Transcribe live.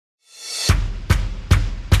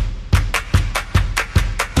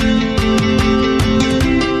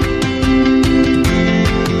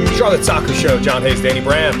Charlotte Soccer Show. John Hayes, Danny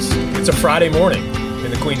Brams. It's a Friday morning in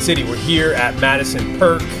the Queen City. We're here at Madison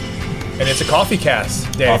Perk, and it's a coffee cast.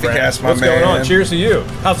 Danny Coffee Brams. cast, my What's man. going on? Cheers to you.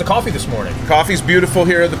 How's the coffee this morning? Coffee's beautiful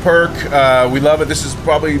here at the Perk. We love it. This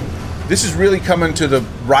is really coming to the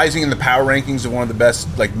rising in the power rankings of one of the best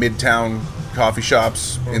like midtown coffee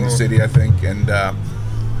shops in the city, I think, and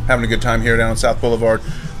having a good time here down on South Boulevard.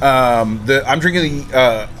 I'm drinking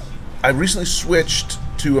I recently switched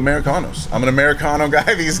to Americanos. I'm an Americano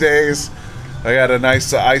guy these days. I got a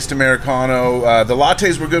nice iced Americano. The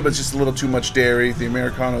lattes were good, but it's just a little too much dairy. The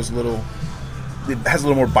Americano's it has a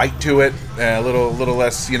little more bite to it, a little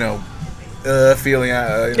less, feeling. It's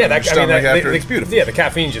beautiful. Yeah, the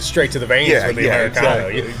caffeine's just straight to the veins with the Americano.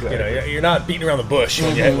 Exactly. You're not beating around the bush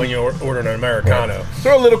when you order an Americano. Right.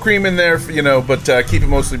 Throw a little cream in there, but keep it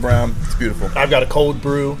mostly brown. It's beautiful. I've got a cold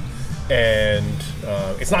brew, and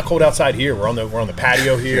it's not cold outside here. We're on the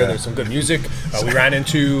patio here. There's some good music.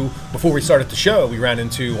 Before we started the show, we ran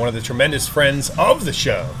into one of the tremendous friends of the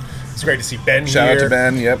show. It's great to see Ben here. Shout out to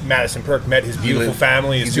Ben, yep. Madison Perk met his beautiful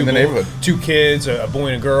family. He's in the neighborhood. 2 kids, a boy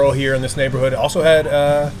and a girl here in this neighborhood. Also had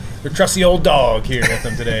their trusty old dog here with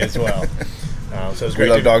them today as well. So it's great.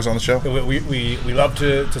 We love dogs on the show. We love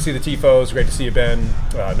to see the Tifos. Great to see you, Ben.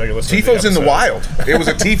 I know you're listening. Tifos in the wild. It was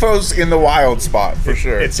a Tifos in the wild spot for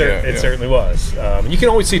sure. It certainly was. You can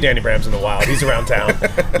always see Danny Brams in the wild. He's around town.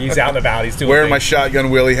 He's out and about. He's doing wearing my shotgun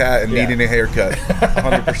Willie hat and needing a haircut.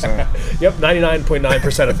 100%. Yep,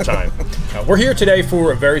 99.9% of the time. We're here today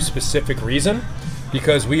for a very specific reason,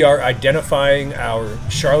 because we are identifying our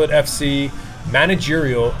Charlotte FC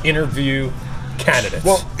managerial interview candidates.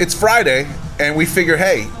 Well, it's Friday, and we figure,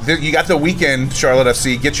 hey, you got the weekend, Charlotte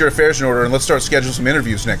FC. Get your affairs in order, and let's start scheduling some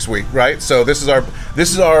interviews next week, right? So this is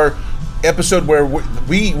our episode where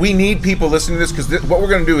we need people listening to this, because what we're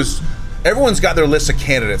going to do is everyone's got their list of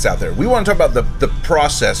candidates out there. We want to talk about the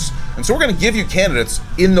process, and so we're going to give you candidates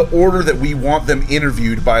in the order that we want them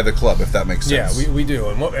interviewed by the club, if that makes sense. Yeah, we do.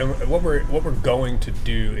 And what we're going to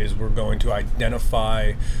do is we're going to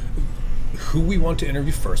identify who we want to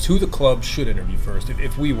interview first, who the club should interview first.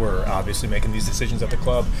 If we were obviously making these decisions at the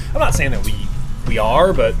club, I'm not saying that we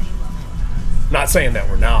are, but not saying that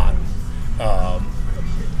we're not.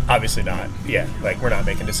 Obviously not. Yeah, like we're not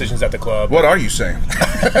making decisions at the club. What are you saying?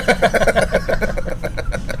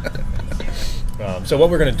 So what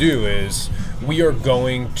we're going to do is we are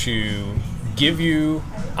going to give you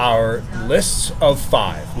our lists of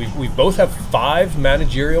 5. We both have 5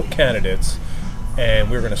 managerial candidates,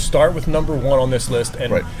 and we're going to start with number 1 on this list.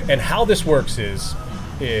 And how this works is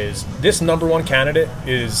this number 1 candidate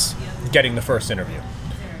is getting the first interview.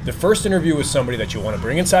 The first interview is somebody that you want to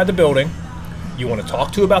bring inside the building, you want to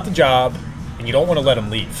talk to about the job, and you don't want to let them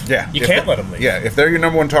leave. Yeah. You can't let them leave. Yeah, if they're your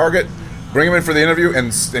number 1 target, bring them in for the interview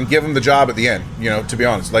and give them the job at the end, to be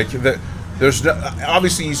honest. Like, there's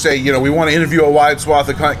obviously you say, we want to interview a wide swath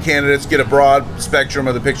of candidates, get a broad spectrum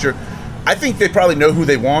of the picture. I think they probably know who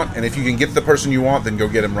they want, and if you can get the person you want, then go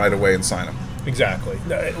get them right away and sign them. Exactly.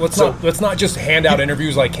 Let's not just hand out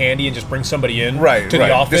interviews like candy and just bring somebody in to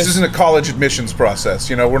the office. This isn't a college admissions process.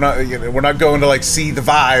 We're not going to like see the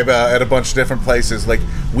vibe at a bunch of different places. Like,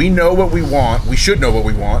 we know what we want. We should know what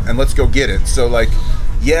we want, and let's go get it. So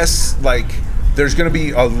there's going to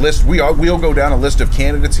be a list. We'll go down a list of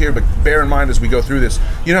candidates here, but bear in mind as we go through this,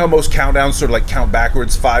 how most countdowns sort of like count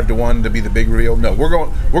backwards 5 to 1 to be the big reveal. No, we're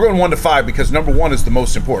going 1 to 5 because number 1 is the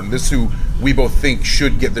most important. This is who we both think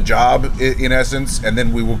should get the job in essence, and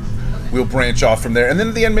then we'll branch off from there. And then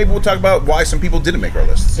at the end, maybe we'll talk about why some people didn't make our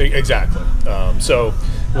lists. Exactly. So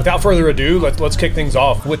without further ado, let's kick things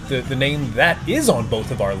off with the name that is on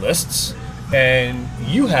both of our lists, and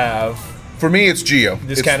you have. For me, it's Gio.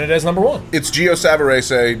 This candidate is number 1. It's Gio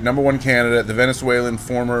Savarese, number 1 candidate, the Venezuelan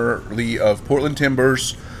formerly of Portland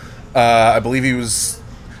Timbers. I believe he was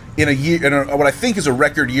in what I think is a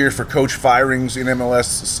record year for coach firings in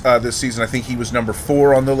MLS this season. I think he was number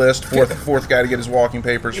 4 on the list, fourth guy to get his walking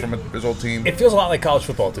papers from his old team. It feels a lot like college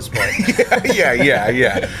football at this point.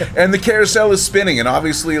 Yeah. And the carousel is spinning, and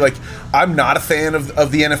obviously, I'm not a fan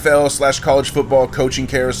of the NFL / college football coaching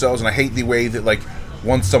carousels, and I hate the way that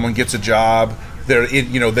once someone gets a job,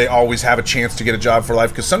 they always have a chance to get a job for life,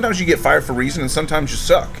 because sometimes you get fired for a reason and sometimes you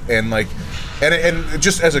suck. And and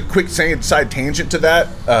just as a quick side tangent to that,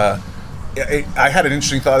 I had an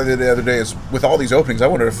interesting thought the other day is with all these openings, I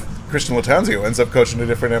wonder if Christian Latanzio ends up coaching a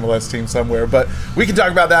different MLS team somewhere. But we can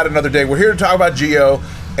talk about that another day. We're here to talk about Gio,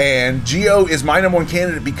 and Gio is my number 1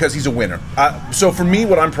 candidate because he's a winner. So for me,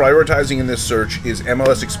 what I'm prioritizing in this search is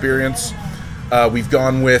MLS experience. We've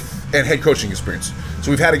gone with and head coaching experience. So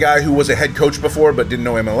we've had a guy who was a head coach before but didn't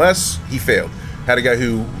know MLS. He failed. Had a guy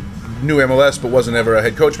who knew MLS but wasn't ever a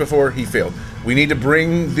head coach before. He failed. We need to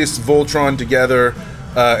bring this Voltron together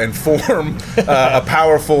and form a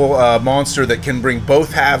powerful monster that can bring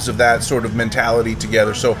both halves of that sort of mentality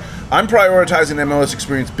together. So I'm prioritizing MLS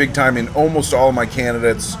experience big time in almost all of my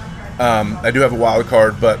candidates. I do have a wild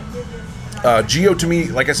card, but Gio, to me,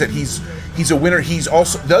 like I said, he's a winner. He's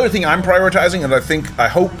also the other thing I'm prioritizing, and I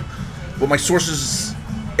hope what my sources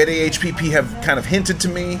at AHPP have kind of hinted to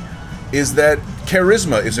me is that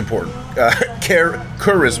charisma is important.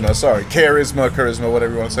 Charisma,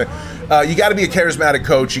 whatever you want to say. You got to be a charismatic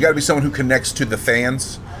coach. You got to be someone who connects to the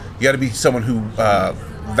fans. You got to be someone who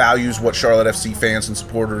values what Charlotte FC fans and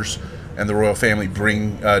supporters and the royal family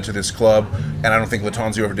bring to this club. And I don't think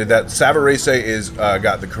Lattanzio ever did that. Savarese is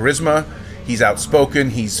got the charisma. He's outspoken.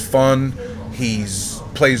 He's fun. He's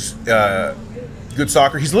plays good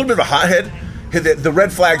soccer. He's a little bit of a hothead. The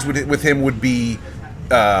red flags with him would be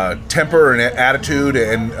temper and attitude,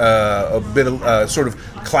 and a bit of sort of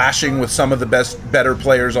clashing with some of the better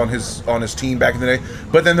players on his team back in the day.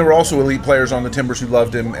 But then there were also elite players on the Timbers who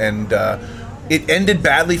loved him, and it ended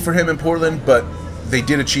badly for him in Portland, but they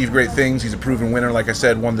did achieve great things. He's a proven winner, like I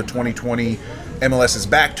said, won the 2020 MLS's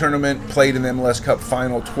back tournament, played in the MLS Cup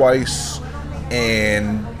final twice,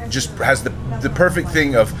 and just has the perfect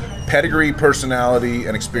thing of pedigree, personality,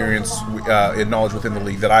 and experience and knowledge within the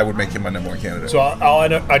league that I would make him my number one candidate. So I'll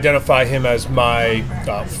identify him as my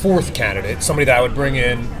fourth candidate, somebody that I would bring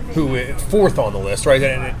in who is fourth on the list, right?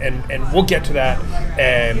 And we'll get to that.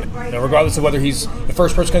 And regardless of whether he's the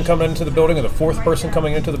first person coming into the building or the fourth person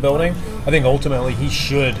coming into the building, I think ultimately he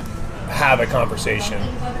should have a conversation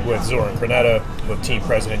with Zoran Krneta, with team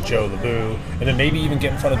president Joe LeBou, and then maybe even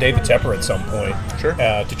get in front of David Tepper at some point. Sure.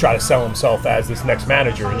 To try to sell himself as this next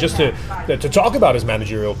manager. And just to talk about his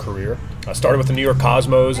managerial career, started with the New York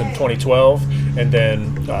Cosmos in 2012, and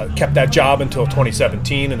then kept that job until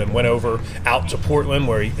 2017, and then went out to Portland,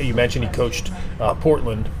 where you mentioned he coached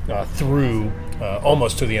Portland through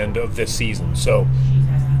almost to the end of this season. So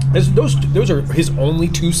those are his only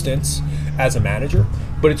two stints as a manager,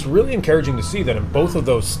 but it's really encouraging to see that in both of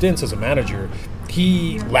those stints as a manager,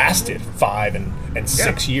 he lasted 5 and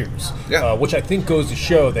 6 years, which I think goes to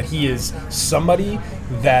show that he is somebody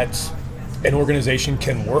that an organization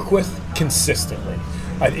can work with consistently.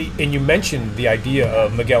 And you mentioned the idea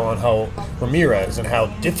of Miguel Angel Ramirez and how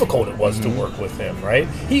difficult it was to work with him, right?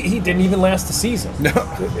 He didn't even last the season. No.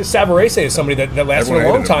 Savarese is somebody that lasted a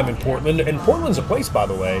long time in Portland. And Portland's a place, by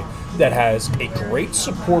the way, that has a great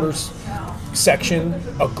supporters section,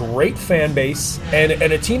 a great fan base, and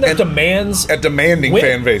a team that demands a demanding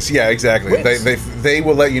fan base. Yeah, exactly. They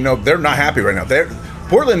will let you know they're not happy right now.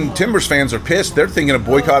 Portland Timbers fans are pissed. They're thinking of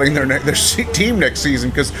boycotting their team next season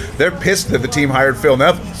because they're pissed that the team hired Phil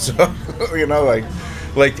Neville. So,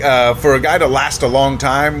 for a guy to last a long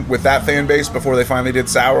time with that fan base before they finally did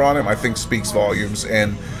sour on him, I think speaks volumes.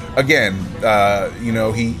 And again,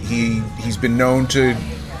 he's been known to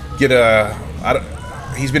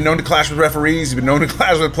he's been known to clash with referees. He's been known to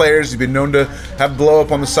clash with players. He's been known to have blow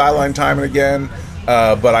up on the sideline time and again.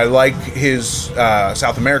 But I like his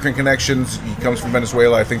South American connections. He comes from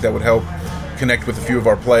Venezuela. I think that would help connect with a few of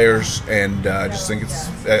our players, and I just think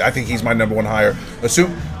I think he's my number one hire. This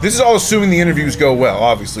is all assuming the interviews go well.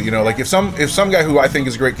 Obviously, if some guy who I think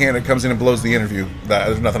is a great candidate comes in and blows the interview,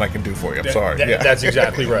 there's nothing I can do for you. I'm sorry. That's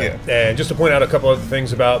exactly right. Yeah. And just to point out a couple other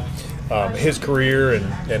things about his career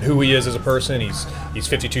and who he is as a person, he's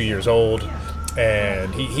 52 years old.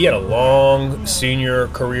 And he had a long senior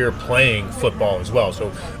career playing football as well. So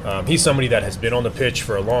he's somebody that has been on the pitch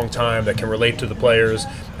for a long time, that can relate to the players.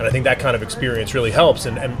 And I think that kind of experience really helps.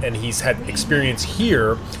 And he's had experience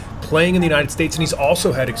here playing in the United States, and he's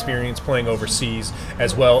also had experience playing overseas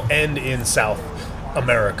as well and in South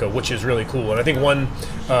America, which is really cool. And I think when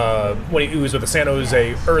he was with the San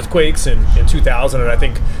Jose Earthquakes in 2000, and I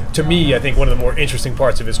think one of the more interesting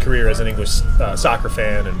parts of his career as an English soccer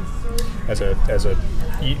fan and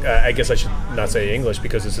I guess I should not say English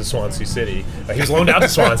because this is Swansea City. He was loaned out to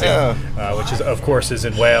Swansea, which is, of course,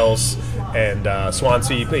 in Wales. And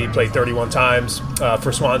Swansea, he played 31 times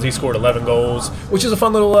for Swansea, scored 11 goals, which is a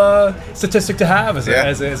fun little statistic to have as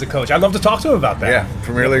a coach. I'd love to talk to him about that. Yeah,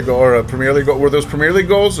 Premier League goal or a Premier League goal. Were those Premier League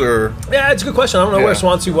goals or? Yeah, it's a good question. I don't know where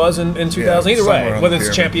Swansea was in 2000. Either way, whether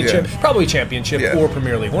it's championship, probably championship or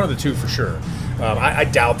Premier League, one of the two for sure. I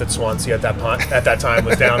doubt that Swansea at that time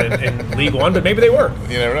was down in League One, but maybe they were.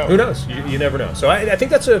 You never know. Who knows? You never know. So I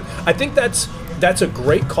think that's a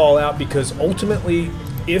great call out, because ultimately,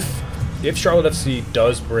 if Charlotte FC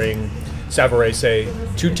does bring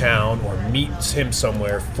Savarese to town or meets him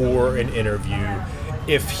somewhere for an interview,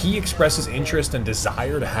 if he expresses interest and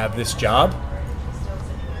desire to have this job,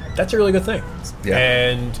 that's a really good thing. Yeah.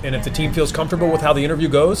 And if the team feels comfortable with how the interview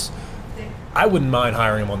goes, I wouldn't mind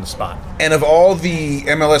hiring him on the spot. And of all the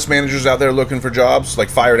MLS managers out there looking for jobs, like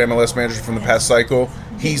fired MLS managers from the past cycle,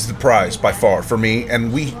 he's the prize by far for me.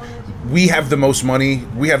 And we have the most money.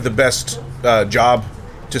 We have the best job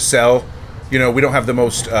to sell. We don't have the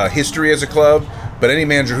most history as a club, but any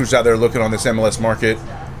manager who's out there looking on this MLS market,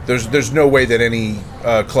 there's no way that any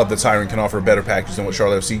club that's hiring can offer a better package than what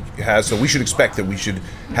Charlotte FC has. So we should expect that we should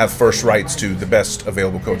have first rights to the best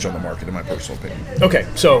available coach on the market, in my personal opinion. Okay,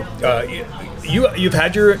 so you've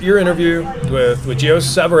had your interview with Gio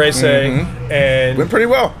Savarese, and went pretty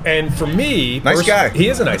well. And for me, nice guy. He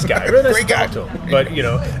is a nice guy. Really nice Great guy. to talk to him. But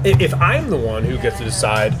if I'm the one who gets to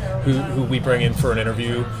decide who we bring in for an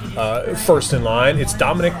interview, first in line, it's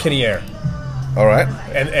Dominic Kinnear. All right.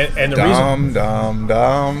 And the reason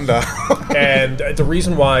and the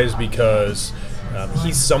reason why is because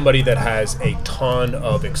he's somebody that has a ton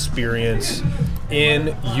of experience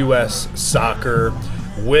in U.S. soccer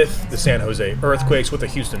with the San Jose Earthquakes, with the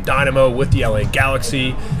Houston Dynamo, with the LA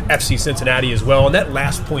Galaxy, FC Cincinnati as well. And that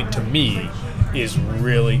last point to me is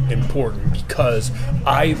really important because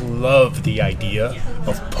I love the idea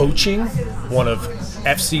of poaching one of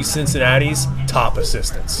FC Cincinnati's top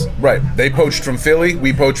assistants. Right. They poached from Philly.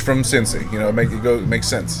 We poached from Cincy. It makes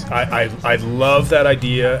sense. I love that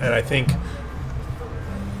idea, and I think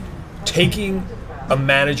taking a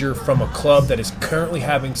manager from a club that is currently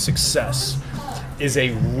having success is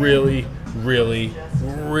a really, really,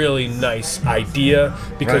 really nice idea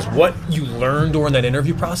because what you learn during that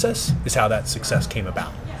interview process is how that success came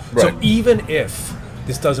about. Right. So even if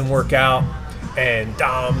this doesn't work out and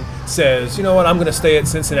Dom says, you know what, I'm going to stay at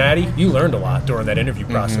Cincinnati, you learned a lot during that interview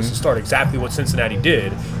process to start exactly what Cincinnati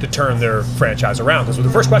did to turn their franchise around. Because the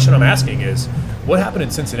first question I'm asking is, what happened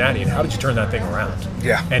in Cincinnati and how did you turn that thing around?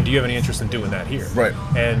 Yeah. And do you have any interest in doing that here? Right.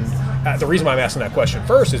 And the reason why I'm asking that question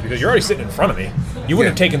first is because you're already sitting in front of me. You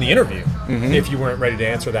wouldn't have taken the interview if you weren't ready to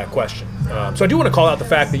answer that question. So I do want to call out the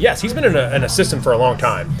fact that, yes, he's been an assistant for a long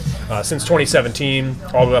time. Since 2017,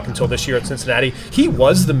 all the way up until this year at Cincinnati. He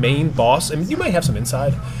was the main boss. I mean, you might have some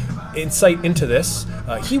insight into this.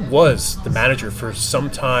 He was the manager for some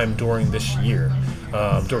time during this year.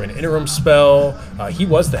 During an interim spell, he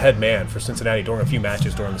was the head man for Cincinnati during a few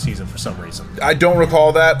matches during the season for some reason. I don't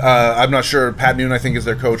recall that. I'm not sure. Pat Noon, I think, is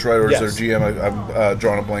their coach, right? Or yes. is their GM? I'm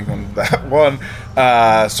drawing a blank on that one.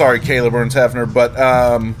 Sorry, Caleb Burns-Hefner. But,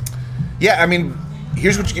 yeah, I mean,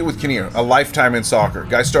 here's what you get with Kinnear. A lifetime in soccer.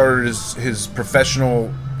 Guy started his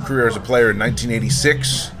professional career as a player in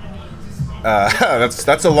 1986.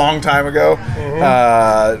 That's a long time ago.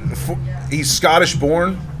 He's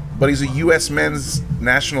Scottish-born, but he's a U.S. men's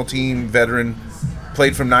national team veteran.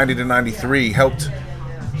 Played from 90 to 93.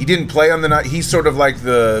 He didn't play on the night. He's sort of like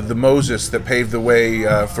the Moses that paved the way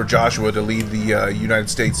for Joshua to lead the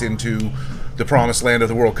United States into the promised land of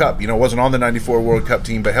the World Cup. Wasn't on the 94 World Cup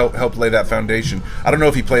team, but helped lay that foundation. I don't know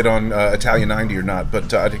if he played on Italian 90 or not,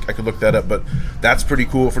 but I could look that up. But that's pretty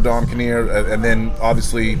cool for Dom Kinnear. And then,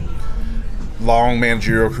 obviously, long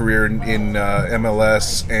managerial career in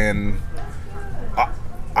MLS. And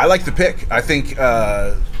I like the pick. I think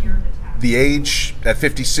the age at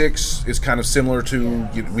 56 is kind of similar to,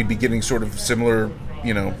 we'd be getting sort of similar,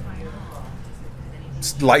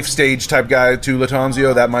 life stage type guy to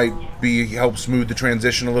Latanzio. That might help smooth the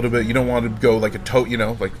transition a little bit. You don't want to go like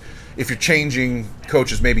like if you're changing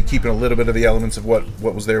coaches, maybe keeping a little bit of the elements of what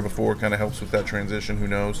was there before kind of helps with that transition. Who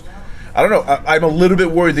knows? I don't know. I'm a little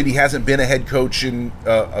bit worried that he hasn't been a head coach in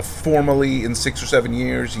formally in 6 or 7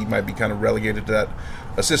 years. He might be kind of relegated to that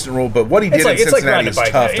assistant role, but what he did in Cincinnati is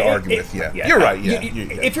tough to argue with. Yeah, you're right. Yeah,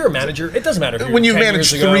 if you're a manager, it doesn't matter if when you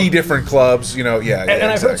manage 3 different clubs. And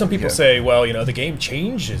I've heard some people say, well, the game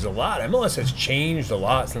changes a lot. MLS has changed a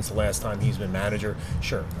lot since the last time he's been manager.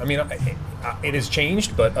 Sure, I mean, it has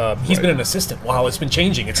changed, but he's been an assistant while it's been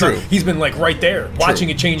changing. It's True. Not, he's been like right there watching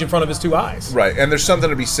it change in front of his 2 eyes. Right, and there's something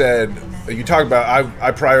to be said. You talk about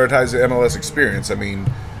I prioritize the MLS experience. I mean,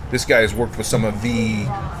 this guy has worked with some of the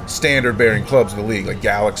standard-bearing clubs in the league, like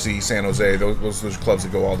Galaxy, San Jose. Those clubs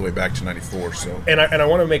that go all the way back to '94. So, and I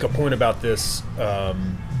want to make a point about this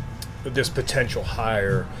this potential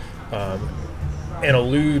hire, and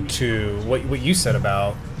allude to what you said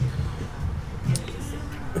about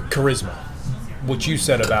charisma, what you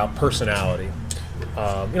said about personality.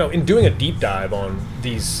 In doing a deep dive on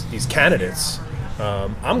these candidates,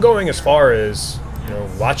 I'm going as far as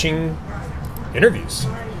watching interviews.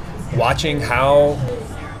 Watching how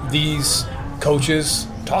these coaches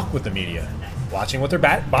talk with the media, watching what their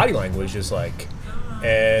body language is like.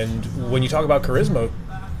 And when you talk about charisma,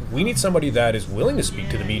 we need somebody that is willing to speak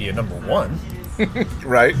to the media, number one,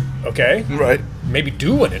 Right. Okay? Right. Maybe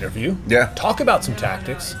do an interview. Yeah. Talk about some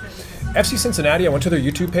tactics. FC Cincinnati, I went to their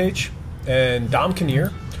YouTube page, and Dom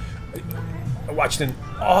Kinnear, I watched an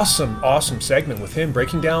awesome segment with him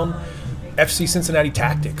breaking down FC Cincinnati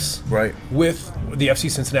tactics. Right. With the FC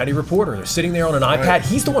Cincinnati reporter. They're sitting there on an iPad. Right.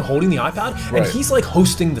 He's the one holding the iPad, Right. and he's like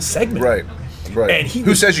hosting the segment. Right. Right. And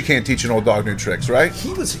Who says you can't teach an old dog new tricks, right?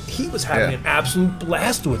 He was having an absolute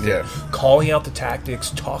blast with it, Yeah. calling out the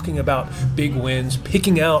tactics, talking about big wins,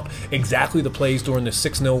 picking out exactly the plays during the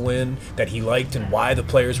 6-0 win that he liked and why the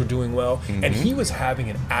players were doing well. And he was having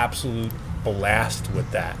an absolute blast with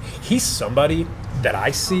that. He's somebody that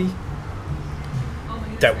I see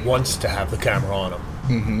that wants to have the camera on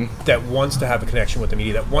him, that wants to have a connection with the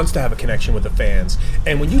media, that wants to have a connection with the fans.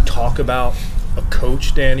 And when you talk about a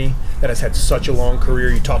coach, Danny, that has had such a long career,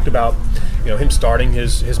 you talked about him starting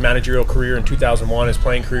his managerial career in 2001, his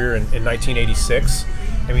playing career in 1986.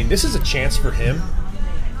 I mean, this is a chance for him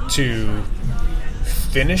to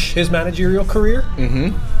finish his managerial career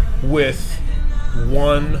with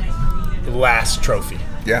one last trophy.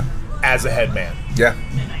 Yeah. As a head man. Yeah.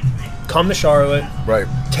 Come to Charlotte. Right.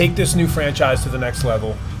 Take this new franchise to the next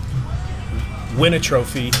level. Win a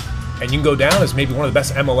trophy. And you can go down as maybe one of the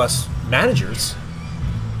best MLS managers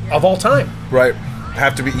of all time. Right.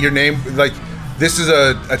 Have to be your name. Like, this is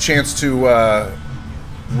a chance to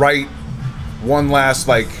write one last,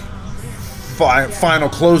 like, final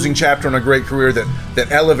closing chapter on a great career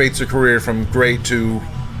that elevates a career from great to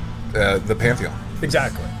the Pantheon.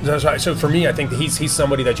 Exactly. That's right. So for me, I think that he's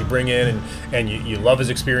somebody that you bring in and you love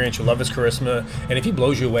his experience, you love his charisma, and if he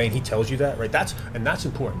blows you away and he tells you that, right? That's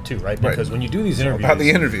important too, right? Because when you do these interviews, about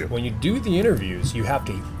the interview. When you do the interviews, you have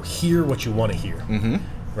to hear what you want to hear,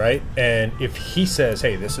 right? And if he says,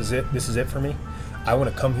 "Hey, this is it for me. I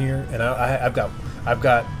want to come here, and I've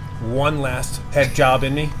got one last head job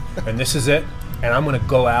in me, and this is it, and I'm going to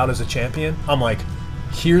go out as a champion." I'm like,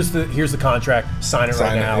 Here's the contract. Sign it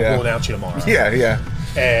right now. Yeah. We'll announce you tomorrow. Yeah.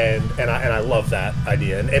 And I love that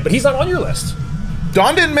idea. But he's not on your list.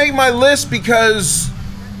 Don didn't make my list because,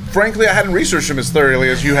 frankly, I hadn't researched him as thoroughly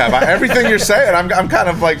as you have. Everything you're saying, I'm kind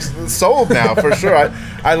of like sold now for sure.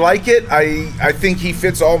 I like it. I think he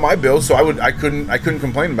fits all my bills, so I couldn't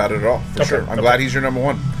complain about it at all for sure. I'm glad he's your number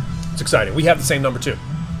one. It's exciting. We have the same number two.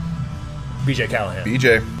 BJ Callahan.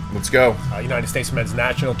 BJ, let's go. United States men's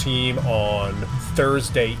national team on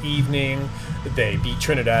Thursday evening. They beat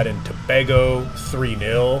Trinidad and Tobago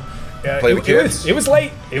 3-0. Play the kids. It was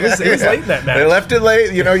late. It was late in that match. They left it late.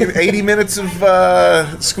 80 minutes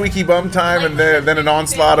of squeaky bum time, and then an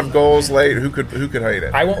onslaught of goals late. Who could hate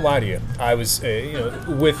it? I won't lie to you. I was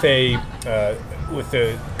with the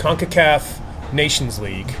CONCACAF Nations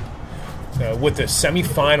League, with the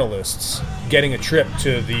semifinalists getting a trip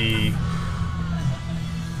to the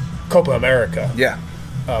Copa America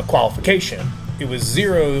qualification. It was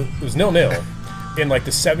 0-0 in like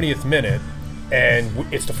the 70th minute,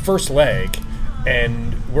 and it's the first leg,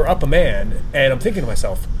 and we're up a man, and I'm thinking to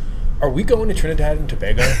myself, are we going to Trinidad and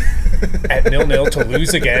Tobago at 0-0 to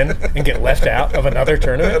lose again and get left out of another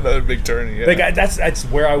tournament? Another big tournament. Yeah. That's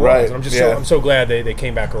where I was. Right. And I'm just I'm so glad they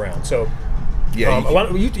came back around. So. Yeah, why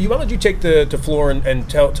don't you take the floor and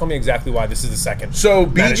tell me exactly why this is the second? So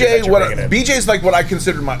BJ's like what I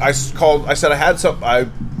considered I said I had some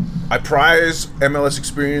I prize MLS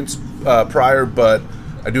experience prior, but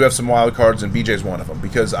I do have some wild cards, and BJ's one of them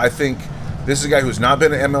because I think this is a guy who's not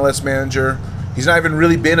been an MLS manager. He's not even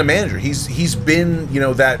really been a manager. He's been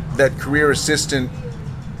that career assistant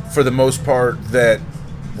for the most part that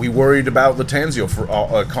we worried about Latanzio for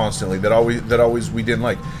constantly that always we didn't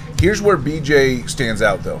like. Here's where BJ stands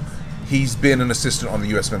out, though. He's been an assistant on the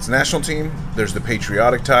U.S. men's national team. There's the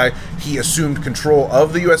patriotic tie. He assumed control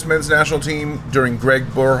of the U.S. men's national team during Greg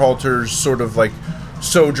Berhalter's sort of like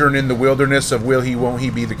sojourn in the wilderness of will he, won't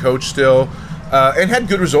he be the coach still, and had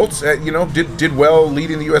good results. Did well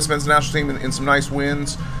leading the U.S. men's national team in some nice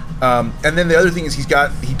wins. And then the other thing is he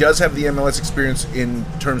does have the MLS experience in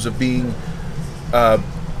terms of being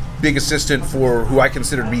big assistant for who I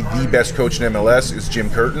consider to be the best coach in MLS is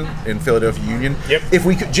Jim Curtin in Philadelphia Union. Yep.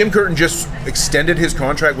 If Jim Curtin just extended his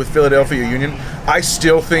contract with Philadelphia Union, I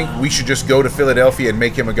still think we should just go to Philadelphia and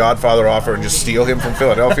make him a Godfather offer and just steal him from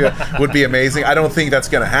Philadelphia. Would be amazing. I don't think that's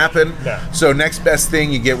going to happen. No. So next best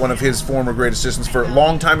thing, you get one of his former great assistants for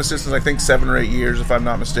long-time assistants, I think 7 or 8 years, if I'm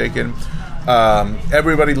not mistaken.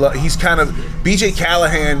 Everybody he's kind of BJ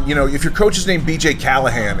Callahan. If your coach is named BJ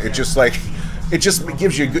Callahan, it just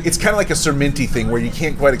gives you it's kind of like a Serminti thing where you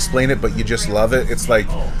can't quite explain it, but you just love it. It's like,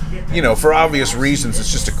 for obvious reasons, it's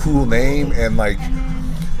just a cool name, and like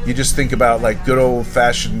you just think about like good old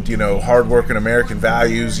fashioned, hardworking American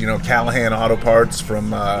values. Callahan Auto Parts from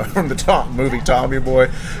the movie Tommy Boy.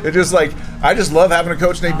 It just like I just love having a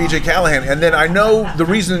coach named BJ Callahan. And then I know the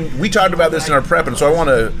reason we talked about this in our prep, and so I want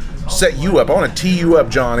to set you up. I want to tee you up,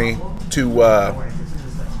 Johnny, to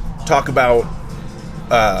talk about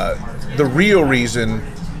the real reason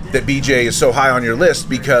that BJ is so high on your list,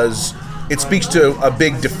 because it speaks to a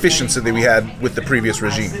big deficiency that we had with the previous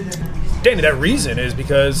regime. Danny, that reason is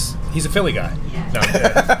because he's a Philly guy. No,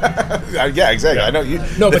 yeah, exactly. Yeah. I know you.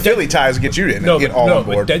 No, the Philly ties get you in. On board.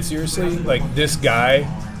 But dead seriously, like this guy,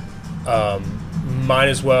 might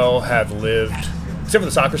as well have lived, except for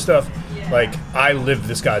the soccer stuff. Like I lived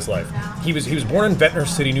this guy's life. He was born in Ventnor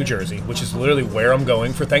City, New Jersey, which is literally where I'm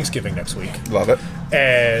going for Thanksgiving next week. Love it.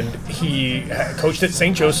 And he coached at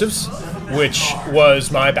St. Joseph's, which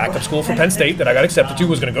was my backup school for Penn State that I got accepted to.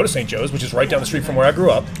 Was going to go to St. Joe's, which is right down the street from where I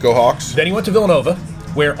grew up. Go Hawks. Then he went to Villanova,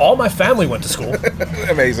 where all my family went to school.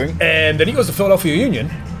 Amazing. And then he goes to Philadelphia Union,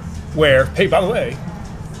 where, hey, by the way,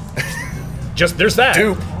 just there's that.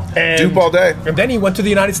 Dupe all day. And then he went to the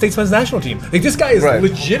United States men's national team. Like this guy is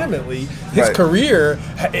legitimately, his career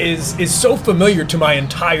is so familiar to my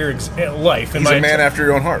entire life. He's a man after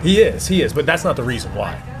your own heart. He is. But that's not the reason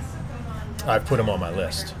why I've put him on my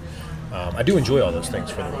list. I do enjoy all those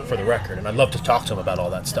things for the record, and I'd love to talk to him about all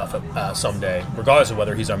that stuff someday, regardless of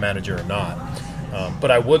whether he's our manager or not.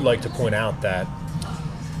 But I would like to point out that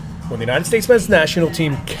when the United States men's national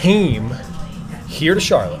team came here to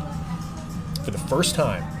Charlotte for the first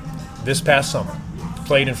time this past summer,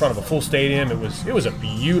 played in front of a full stadium. It was a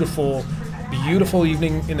beautiful, beautiful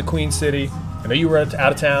evening in the Queen City. I know you were out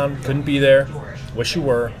of town, couldn't be there. Wish you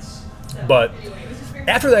were. But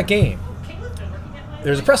after that game, there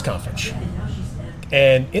was a press conference.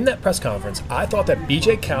 And in that press conference, I thought that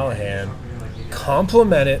BJ Callahan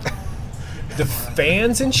complimented the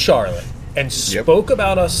fans in Charlotte and spoke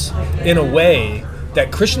about us in a way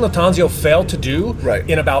that Christian Latanzio failed to do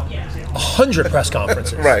in about 100 press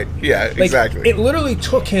conferences. Right, yeah, exactly. It literally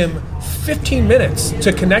took him 15 minutes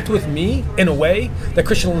to connect with me in a way that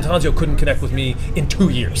Christian Latanzio couldn't connect with me in 2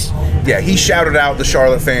 years. Yeah, he shouted out the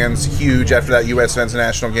Charlotte fans huge after that U.S. men's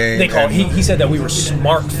national game. He said that we were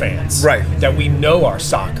smart fans. Right. That we know our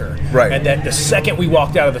soccer. Right. And that the second we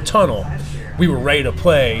walked out of the tunnel, we were ready to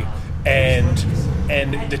play. And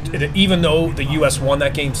even though the U.S. won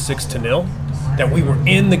that game 6-0, that we were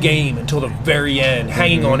in the game until the very end,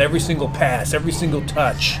 hanging on every single pass, every single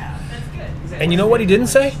touch. And you know what he didn't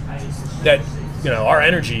say? That, our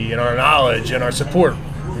energy and our knowledge and our support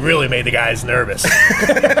really made the guys nervous.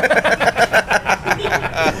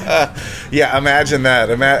 Yeah, imagine that.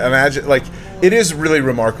 Imagine, like, it is really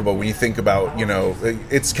remarkable when you think about,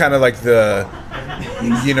 it's kind of like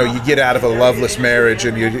you get out of a loveless marriage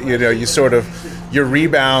and you sort of, your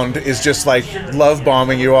rebound is just like love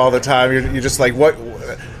bombing you all the time. You're just like,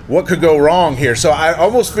 what could go wrong here? So I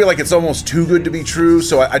almost feel like it's almost too good to be true.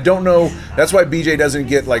 So I don't know. That's why BJ doesn't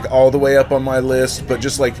get like all the way up on my list. But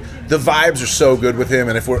just like the vibes are so good with him,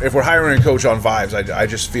 and if we're hiring a coach on vibes, I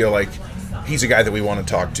just feel like he's a guy that we want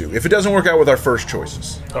to talk to. If it doesn't work out with our first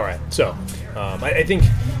choices, all right. So I think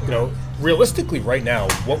realistically right now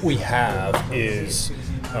what we have is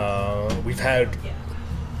we've had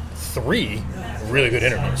 3 really good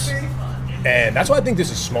interviews. And that's why I think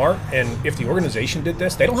this is smart. And if the organization did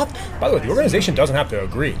this, they don't have, by the way, the organization doesn't have to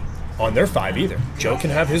agree on their 5 either. Joe can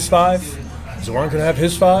have his 5. Zoran can have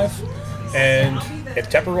his 5. And if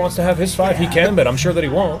Tepper wants to have his 5, he can, but I'm sure that he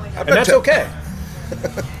won't. And that's okay.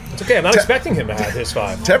 It's okay. I'm not expecting him to have his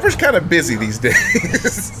 5. Tepper's kind of busy these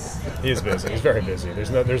days. He is busy. He's very busy.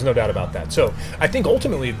 There's no doubt about that. So I think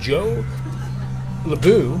ultimately if Joe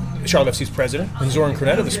LeBou, Charlotte FC's president, and Zoran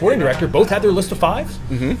Cornetta, the sporting director, both had their list of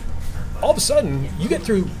 5, all of a sudden you get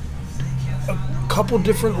through a couple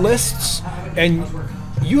different lists and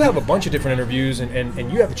you have a bunch of different interviews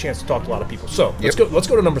and you have a chance to talk to a lot of people. So let's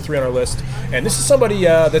go to number 3 on our list. And this is somebody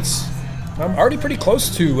that's already pretty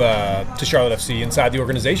close to Charlotte FC inside the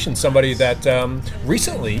organization, somebody that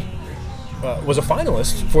recently was a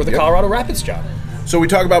finalist for the Colorado Rapids job. So we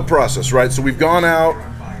talk about process, right? So we've gone out,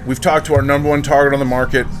 we've talked to our number 1 target on the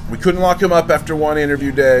market. We couldn't lock him up after 1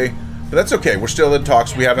 interview day, but that's okay. We're still in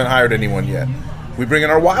talks. We haven't hired anyone yet. We bring in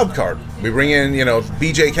our wild card. We bring in,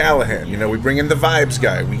 BJ Callahan. We bring in the vibes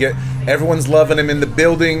guy. Everyone's loving him in the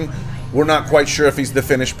building. We're not quite sure if he's the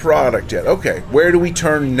finished product yet. Okay, where do we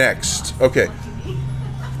turn next? Okay,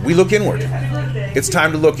 we look inward. It's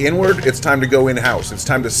time to look inward. It's time to go in-house. It's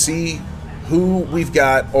time to see who we've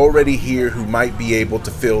got already here who might be able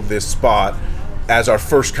to fill this spot as our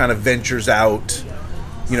first kind of ventures out,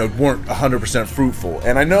 weren't 100% fruitful.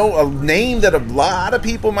 And I know a name that a lot of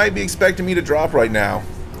people might be expecting me to drop right now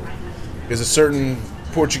is a certain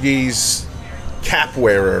Portuguese cap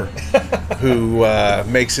wearer who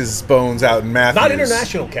makes his bones out in Matthews. Not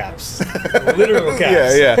international caps, literal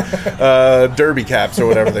caps. Yeah. Derby caps or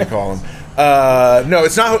whatever they call them. No,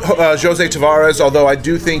 it's not Jose Tavares, although I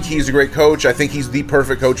do think he's a great coach. I think he's the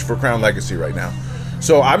perfect coach for Crown Legacy right now.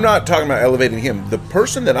 So I'm not talking about elevating him. The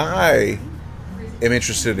person that I am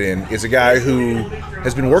interested in is a guy who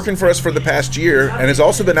has been working for us for the past year and has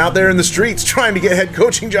also been out there in the streets trying to get head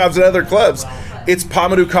coaching jobs at other clubs. It's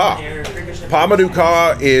Pamadou Ka. Pamadou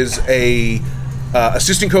Ka is a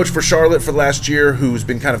assistant coach for Charlotte for last year who's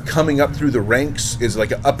been kind of coming up through the ranks, is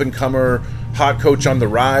like an up-and-comer hot coach on the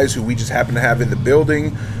rise who we just happen to have in the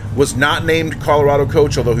building. Was not named Colorado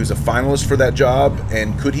coach, although he's a finalist for that job.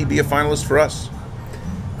 And could he be a finalist for us?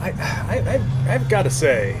 I've got to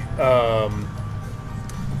say,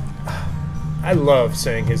 I love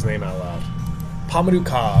saying his name out loud. Pamadou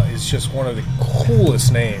Ka is just one of the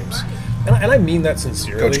coolest names. And I mean that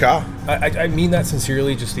sincerely. Coach Ka? I mean that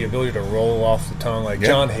sincerely, just the ability to roll off the tongue like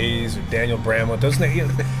John Hayes or Daniel Bramlett. Doesn't it?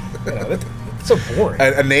 That's so boring.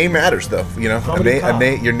 A name matters, though.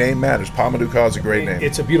 Your name matters. Pamadou Ka is a great name.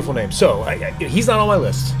 It's a beautiful name. So he's not on my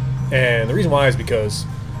list. And the reason why is because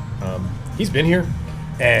he's been here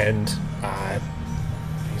and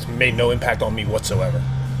he's made no impact on me whatsoever.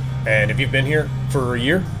 And if you've been here for a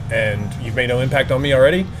year and you've made no impact on me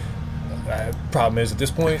already, problem is at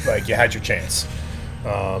this point, like, you had your chance.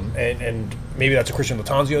 And maybe that's a Christian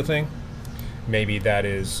Latanzio thing. Maybe that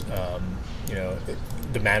is,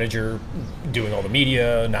 the manager doing all the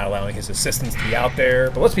media, not allowing his assistants to be out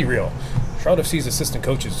there. But let's be real. Charlotte FC's assistant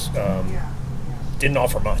coaches didn't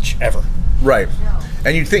offer much, ever. Right.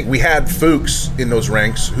 And you'd think we had Fuchs in those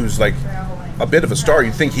ranks, who's like a bit of a star.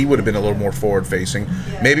 You'd think he would have been a little more forward-facing.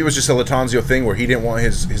 Maybe it was just a Latanzio thing where he didn't want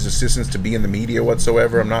his assistants to be in the media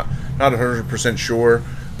whatsoever. I'm not 100% sure.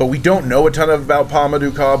 But we don't know a ton about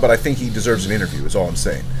Pamadou Ka, but I think he deserves an interview, is all I'm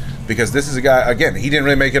saying. Because this is a guy, again, he didn't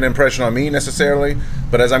really make an impression on me necessarily,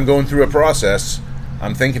 but as I'm going through a process,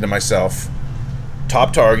 I'm thinking to myself,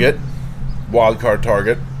 top target, wild card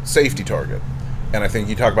target, safety target. And I think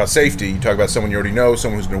you talk about safety, you talk about someone you already know,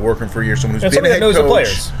 someone who's been working for a year, someone who's been a head coach. The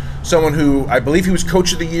players. Someone who, I believe he was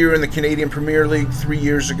coach of the year in the Canadian Premier League 3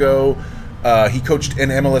 years ago. He coached in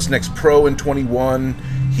MLS Next Pro in 21.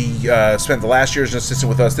 He spent the last year as an assistant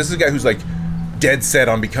with us. This is a guy who's like dead set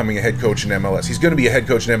on becoming a head coach in MLS. He's going to be a head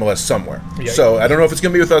coach in MLS somewhere. Yeah, so I don't know if it's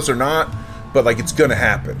going to be with us or not, but like it's going to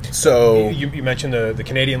happen. So you mentioned the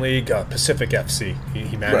Canadian League, Pacific FC.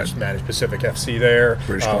 He managed Pacific FC there.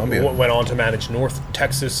 British Columbia. Went on to manage North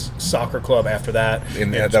Texas Soccer Club after that.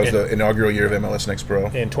 That was the inaugural year of MLS Next Pro.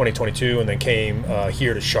 In 2022, and then came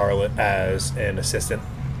here to Charlotte as an assistant.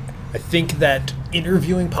 I think that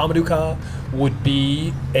interviewing Pamadou Ka would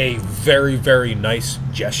be a very, very nice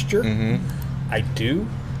gesture. Mm-hmm. I do,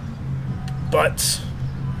 but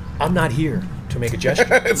I'm not here to make a gesture.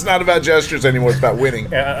 It's not about gestures anymore. It's about winning.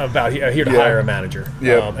 Here to hire a manager.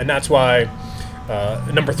 Yeah. And that's why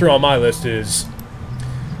number 3 on my list is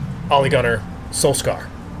Ole Gunnar Solskjaer.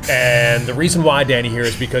 And the reason why, Danny, here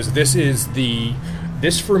is because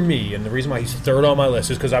this for me, and the reason why he's 3rd on my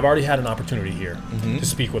list is because I've already had an opportunity here to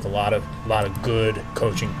speak with a lot of good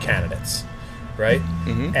coaching candidates, right?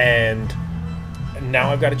 Mm-hmm. And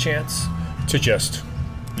now I've got a chance to just,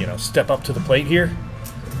 step up to the plate here,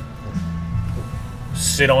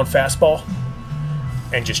 sit on fastball,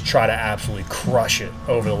 and just try to absolutely crush it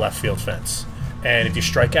over the left field fence. And if you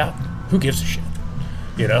strike out, who gives a shit?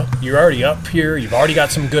 You're already up here. You've already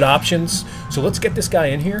got some good options. So let's get this guy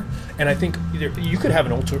in here. And I think you could have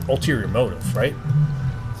an ulterior motive, right?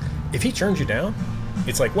 If he turns you down,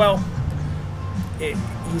 it's like, well,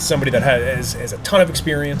 he's somebody that has a ton of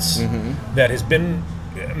experience, that has been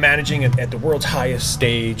managing at the world's highest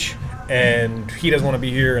stage, and he doesn't want to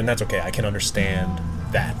be here, and that's okay. I can understand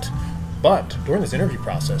that. But during this interview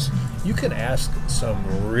process, you can ask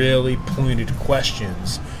some really pointed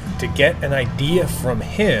questions to get an idea from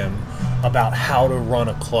him about how to run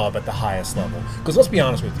a club at the highest level. Because let's be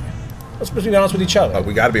honest with you. Let's be honest with each other.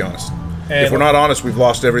 We got to be honest. And if we're not honest, we've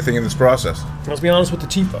lost everything in this process. Let's be honest with the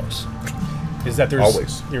Tifos. Is that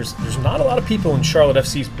there's not a lot of people in Charlotte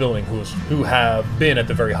FC's building who have been at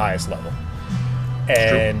the very highest level.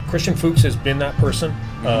 And Christian Fuchs has been that person.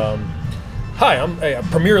 Hi, I'm a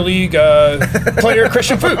Premier League player,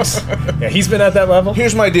 Christian Fuchs. Yeah, he's been at that level.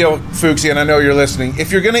 Here's my deal, Fuchsy, and I know you're listening.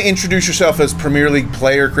 If you're going to introduce yourself as Premier League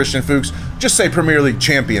player Christian Fuchs, just say Premier League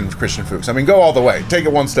champion Christian Fuchs. I mean, go all the way. Take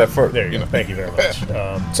it one step further. There you go. Thank you very much.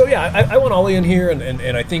 So yeah, I want Ollie in here,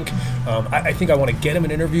 and I think I want to get him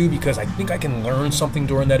an interview because I think I can learn something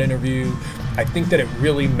during that interview. I think that it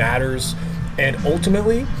really matters, and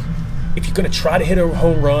ultimately, if you're going to try to hit a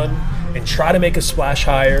home run and try to make a splash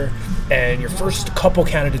hire, and your first couple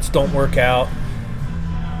candidates don't work out,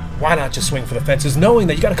 why not just swing for the fences, knowing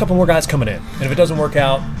that you got a couple more guys coming in, and if it doesn't work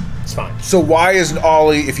out, it's fine. So why isn't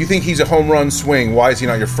Ollie, if you think he's a home run swing, why is he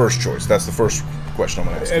not your first choice? That's the first question I'm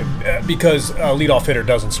going to ask you. Because a leadoff hitter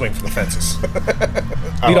doesn't swing for the fences.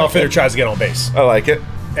 Leadoff hitter tries to get on base. I like it.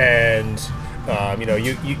 And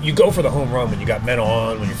you go for the home run when you got men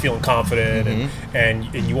on, when you're feeling confident,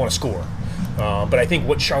 and you want to score. But I think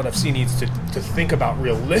what Charlotte FC needs to think about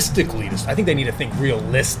realistically, I think they need to think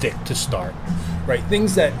realistic to start, right?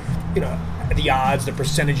 Things that, the odds, the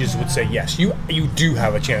percentages would say, yes, you do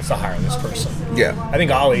have a chance to hire this person. Yeah. I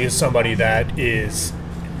think Ollie is somebody that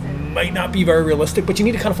might not be very realistic, but you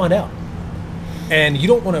need to kind of find out. And you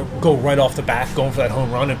don't want to go right off the bat going for that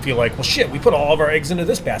home run and feel like, well, shit, we put all of our eggs into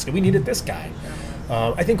this basket. We needed this guy.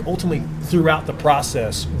 I think ultimately throughout the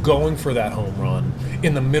process, going for that home run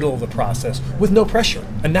in the middle of the process with no pressure.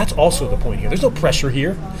 And that's also the point here. There's no pressure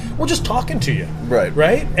here. We're just talking to you. Right.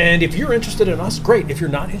 Right? And if you're interested in us, great. If you're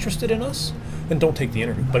not interested in us, then don't take the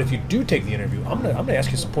interview. But if you do take the interview, I'm gonna ask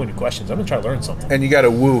you some pointed questions. I'm gonna try to learn something. And you got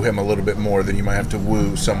to woo him a little bit more than you might have to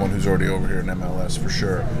woo someone who's already over here in MLS for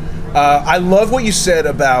sure. I love what you said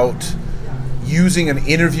about using an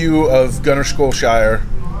interview of Gunnar Solskjaer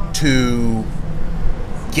to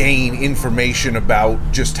gain information about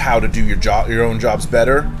just how to do your own jobs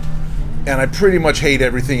better. And I pretty much hate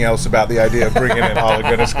everything else about the idea of bringing in Ole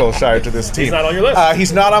Gunnar Solskjaer to this team. He's not on your list.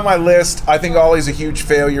 He's not on my list. I think Ollie's a huge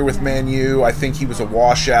failure with Man U. I think he was a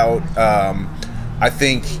washout. I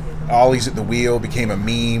think Ollie's at the wheel became a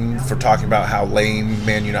meme for talking about how lame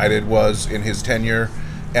Man United was in his tenure.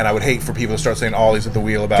 And I would hate for people to start saying Ollie's at the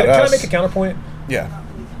wheel about us. Can I make a counterpoint? Yeah.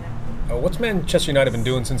 What's Manchester United been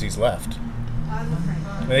doing since he's left?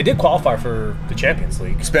 They did qualify for the Champions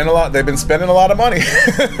League. They've been spending a lot of money.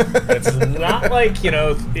 It's not like,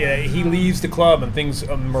 he leaves the club and things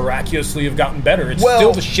miraculously have gotten better. It's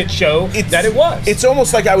still the shit show that it was. It's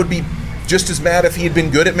almost like I would be just as mad if he had been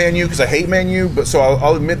good at Man U because I hate Man U. But so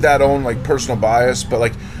I'll admit that own personal bias.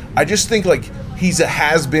 But I just think he's a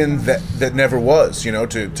has-been that never was.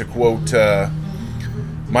 To quote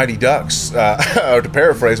Mighty Ducks, or to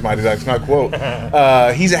paraphrase Mighty Ducks, not quote.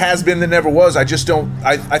 He's a has-been that never was. I just don't.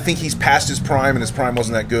 I think he's past his prime, and his prime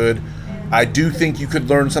wasn't that good. I do think you could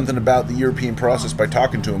learn something about the European process by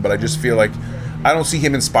talking to him, but I just feel like I don't see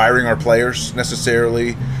him inspiring our players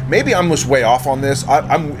necessarily. Maybe I'm just way off on this.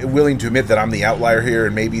 I'm willing to admit that I'm the outlier here,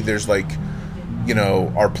 and maybe there's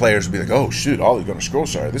our players would be like, oh shit, Ole Gunnar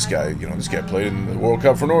Solskjaer, this guy, this guy played in the World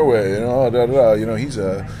Cup for Norway,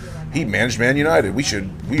 he managed Man United. We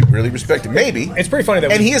really respect him. Maybe. It's pretty funny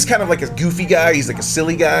that he is kind of like a goofy guy. He's like a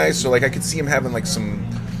silly guy. So I could see him having some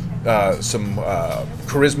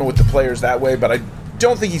charisma with the players that way. But I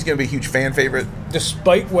don't think he's going to be a huge fan favorite.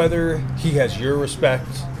 Despite whether he has your respect,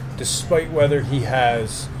 despite whether he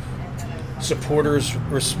has supporters'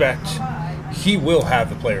 respect, he will have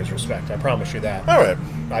the players' respect. I promise you that. All right.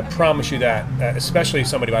 I promise you that, especially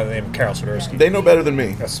somebody by the name of Karol Swiderski. They know better than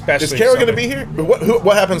me. Especially is Karol going to be here?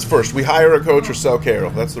 What happens first? We hire a coach or sell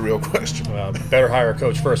Karol? That's the real question. Better hire a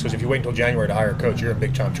coach first, because if you wait until January to hire a coach, you're in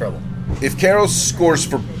big time trouble. If Karol scores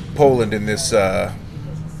for Poland in this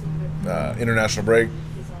international break,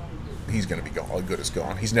 he's going to be gone. All good is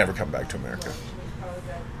gone. He's never come back to America.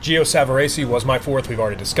 Gio Savarese was my fourth. We've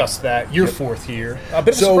already discussed that. Your fourth here. A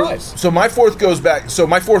bit of a surprise. So my fourth goes back. So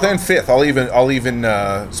my fourth and fifth. I'll even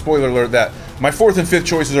spoiler alert that my fourth and fifth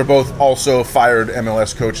choices are both also fired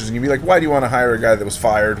MLS coaches. And you'd be like, why do you want to hire a guy that was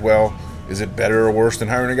fired? Well, is it better or worse than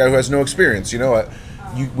hiring a guy who has no experience?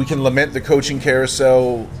 We can lament the coaching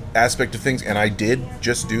carousel aspect of things, and I did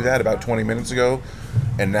just do that about 20 minutes ago.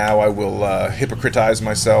 And now I will hypocritize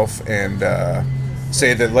myself and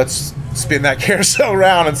say that let's spin that carousel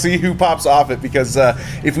around and see who pops off it, because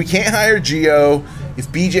if we can't hire Gio, if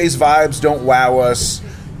BJ's vibes don't wow us,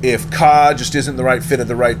 if Ka just isn't the right fit at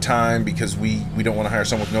the right time because we don't want to hire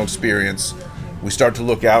someone with no experience, we start to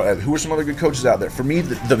look out at who are some other good coaches out there. For me,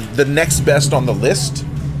 the next best on the list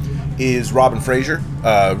is Robin Fraser,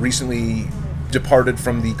 recently departed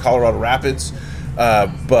from the Colorado Rapids,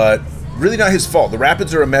 but really not his fault. The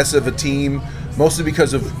Rapids are a mess of a team, mostly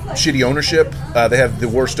because of shitty ownership. They have the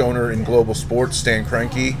worst owner in global sports, Stan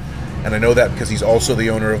Kroenke, and I know that because he's also the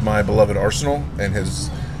owner of my beloved Arsenal, and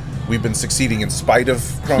we've been succeeding in spite of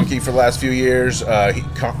Kroenke for the last few years.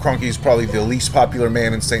 Kroenke's probably the least popular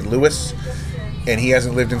man in St. Louis, and he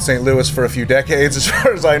hasn't lived in St. Louis for a few decades as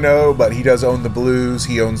far as I know, but he does own the Blues.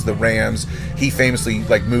 He owns the Rams. He famously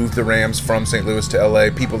moved the Rams from St. Louis to LA.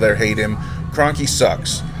 People there hate him. Kroenke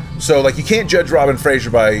sucks. So you can't judge Robin Fraser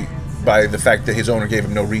by the fact that his owner gave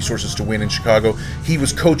him no resources to win in Chicago. He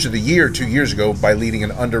was coach of the year 2 years ago by leading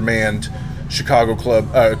an undermanned Colorado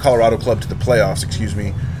club to the playoffs,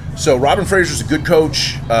 So Robin Fraser's a good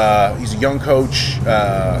coach. He's a young coach.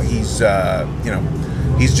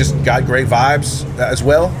 He's just got great vibes as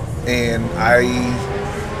well, and I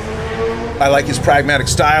like his pragmatic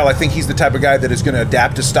style. I think he's the type of guy that is going to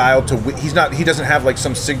adapt his style to. He doesn't have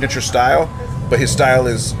some signature style, but his style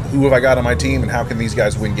is who have I got on my team and how can these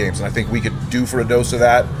guys win games. And I think we could do for a dose of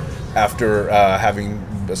that after having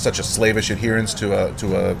such a slavish adherence to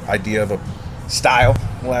a idea of a style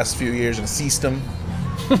in the last few years and a system.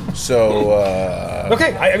 So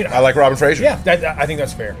okay, I like Robin Fraser. Yeah, I think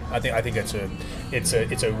that's fair. I think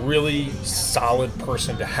it's a really solid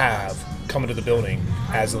person to have come into the building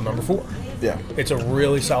as the number 4. Yeah, it's a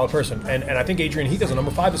really solid person, and I think Adrian Heath as a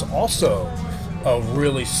number 5 is also a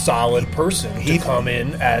really solid person to come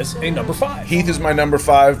in as a number 5. Heath is my number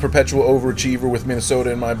 5, perpetual overachiever with Minnesota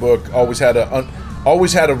in my book. Always had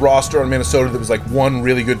a roster on Minnesota that was one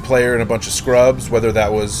really good player and a bunch of scrubs, whether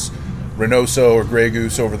that was Reynoso or Grey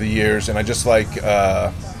Goose over the years, and I just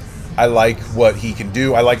I like what he can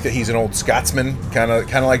do. I like that he's an old Scotsman, kind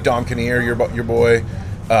of like Dom Kinnear, your boy.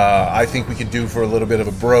 I think we could do for a little bit of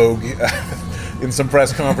a brogue in some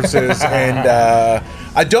press conferences, and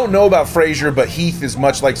I don't know about Frazier, but Heath is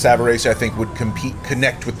much like Savarese. I think would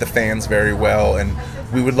connect with the fans very well, and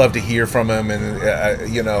we would love to hear from him. And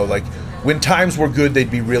when times were good,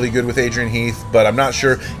 they'd be really good with Adrian Heath, but I'm not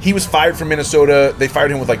sure. He was fired from Minnesota. They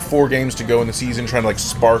fired him with 4 games to go in the season, trying to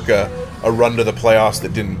spark a run to the playoffs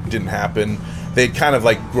that didn't happen. They'd kind of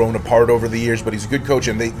like grown apart over the years, but he's a good coach,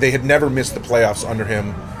 and they had never missed the playoffs under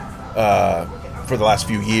him for the last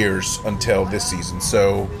few years until this season.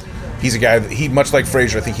 So he's a guy that, he much like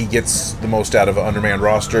Frazier, I think he gets the most out of an undermanned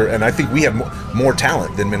roster, and I think we have more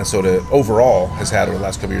talent than Minnesota overall has had over the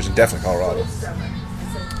last couple years, and definitely Colorado.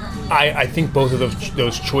 I think both of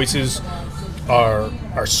those choices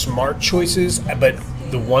are smart choices, but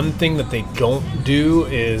the one thing that they don't do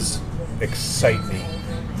is excite me.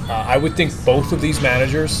 I would think both of these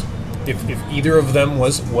managers, if either of them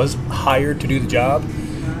was hired to do the job,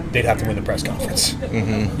 they'd have to win the press conference.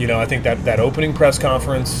 Mm-hmm. I think that opening press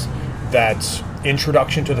conference, that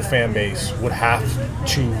introduction to the fan base would have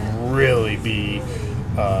to really be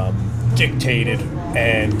dictated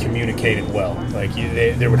and communicated well.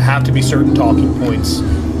 There would have to be certain talking points.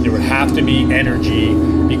 There would have to be energy,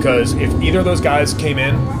 because if either of those guys came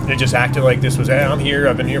in and just acted like this was, hey, I'm here,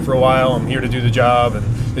 I've been here for a while, I'm here to do the job, and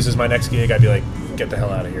this is my next gig, I'd be like, get the hell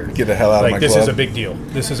out of here. Get the hell out of my this club. Is a big deal.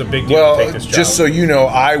 This is a big deal to take this job. Just so you know,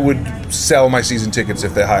 I would sell my season tickets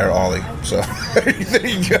if they hire Ollie. So there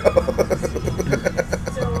you go.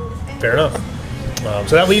 Fair enough.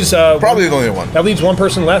 So that leaves probably the only one. That leaves one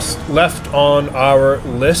person left on our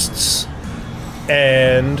lists,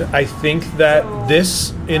 and I think that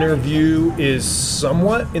this interview is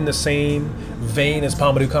somewhat in the same vein as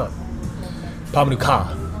Pamadou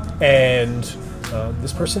Ka, and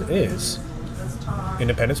this person is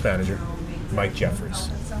Independence manager Mike Jeffries.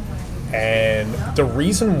 And the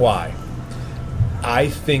reason why I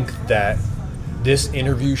think that this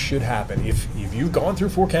interview should happen, if you've gone through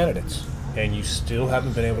 4 candidates and you still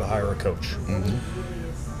haven't been able to hire a coach,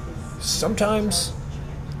 sometimes,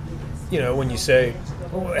 when you say,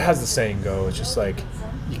 well, it has the saying go, it's just like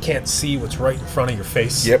you can't see what's right in front of your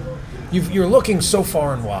face. Yep. You're looking so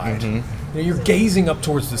far and wide. You're gazing up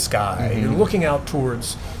towards the sky. You're looking out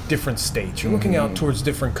towards different states. You're looking out towards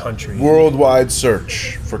different countries. Worldwide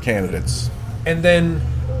search for candidates. And then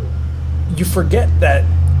you forget that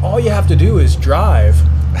all you have to do is drive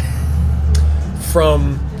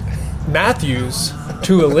from Matthews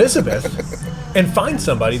to Elizabeth and find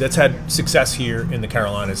somebody that's had success here in the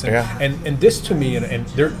Carolinas. And this to me,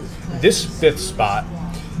 this 5th spot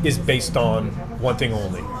is based on one thing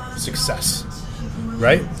only: success.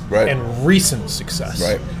 Right? And recent success.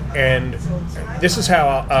 Right. And this is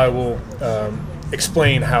how I will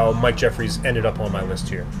explain how Mike Jeffries ended up on my list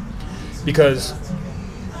here. Because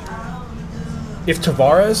if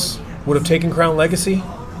Tavares would have taken Crown Legacy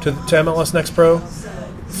to MLS Next Pro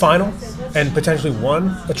final and potentially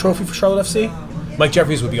won a trophy for Charlotte FC, Mike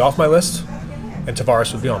Jeffries would be off my list and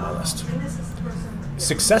Tavares would be on my list.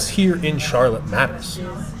 Success here in Charlotte matters.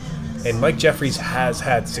 And Mike Jeffries has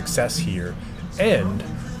had success here. And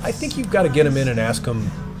I think you've got to get him in and ask him,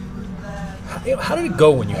 how did it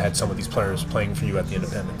go when you had some of these players playing for you at the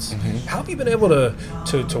Independence? How have you been able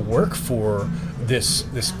to work for this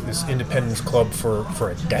Independence club for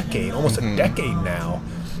a decade, almost a decade now?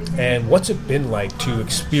 And what's it been like to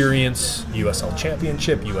experience USL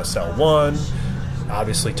Championship, USL 1,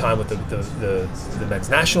 obviously time with the men's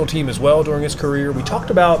national team as well during his career? We talked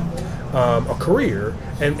about a career,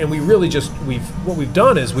 and we really what we've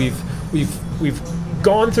done is we've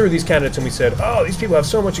gone through these candidates and we said, oh, these people have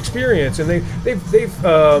so much experience, and they've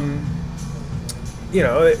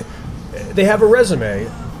they have a resume.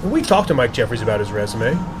 And we've talked to Mike Jeffries about his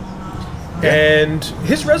resume, and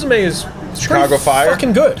his resume is Chicago Fire,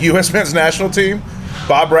 fucking good. U.S. men's national team,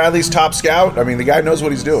 Bob Bradley's top scout. I mean, the guy knows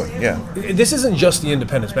what he's doing. Yeah. This isn't just the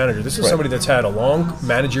Independence manager. This is somebody that's had a long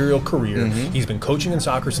managerial career. He's been coaching in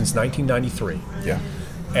soccer since 1993. Yeah.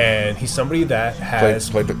 And he's somebody that has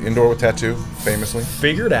played indoor with tattoo, famously.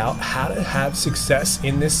 Figured out how to have success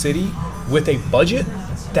in this city with a budget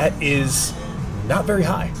that is not very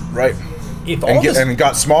high. Right. And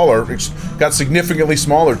got smaller, got significantly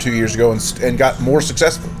smaller 2 years ago, and got more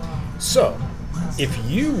successful. So, if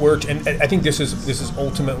you were to, and I think this is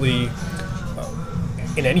ultimately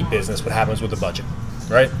in any business what happens with the budget,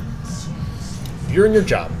 right? If you're in your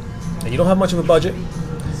job and you don't have much of a budget,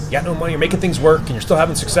 you got no money, you're making things work, and you're still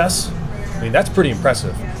having success, I mean, that's pretty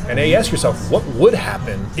impressive. And you ask yourself, what would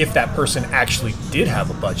happen if that person actually did have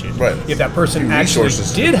a budget? Right. If that person actually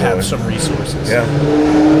did have some resources? Yeah.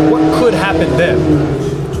 What could happen then?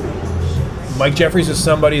 Mike Jeffries is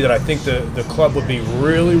somebody that I think the club would be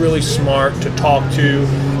really, really smart to talk to.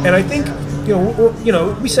 And I think,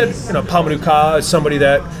 we said, Pamanuka is somebody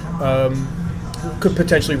that could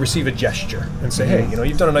potentially receive a gesture and say, hey,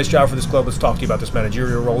 you've done a nice job for this club. Let's talk to you about this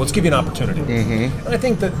managerial role. Let's give you an opportunity. And I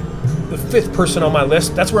think that the fifth person on my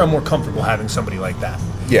list, that's where I'm more comfortable having somebody like that.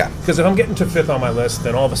 Yeah. Because if I'm getting to fifth on my list,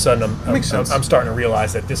 then all of a sudden I'm starting to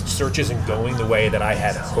realize that this search isn't going the way that I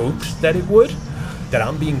had hoped that it would, that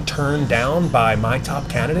I'm being turned down by my top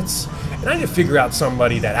candidates. And I need to figure out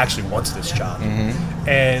somebody that actually wants this job.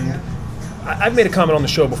 And I've made a comment on the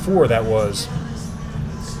show before that was,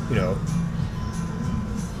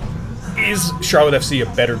 is Charlotte FC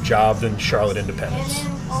a better job than Charlotte Independence?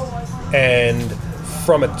 And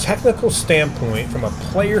from a technical standpoint, from a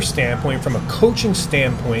player standpoint, from a coaching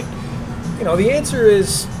standpoint, the answer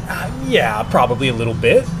is, yeah, probably a little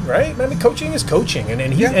bit, right? I mean, coaching is coaching,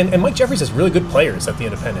 and Mike Jeffries has really good players at the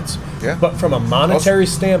Independence. Yeah. But from a monetary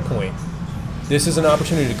standpoint, this is an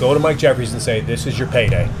opportunity to go to Mike Jeffries and say, this is your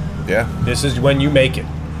payday. Yeah. This is when you make it.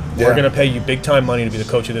 Yeah. We're going to pay you big time money to be the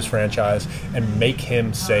coach of this franchise, and make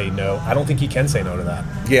him say no. I don't think he can say no to that.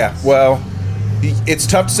 Yeah, well, it's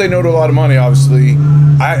tough to say no to a lot of money, obviously.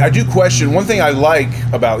 I do question, one thing I like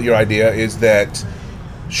about your idea is that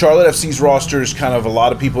Charlotte FC's roster is kind of a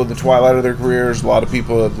lot of people at the twilight of their careers, a lot of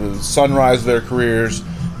people at the sunrise of their careers,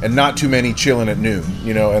 and not too many chilling at noon,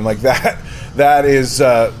 and like that is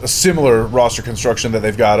a similar roster construction that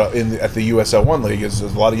they've got at the USL 1 League. Is a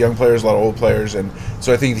lot of young players, a lot of old players, and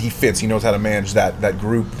so I think he fits. He knows how to manage that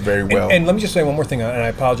group very well. And let me just say one more thing, and I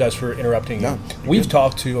apologize for interrupting you. We've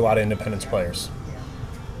talked to a lot of Independence players.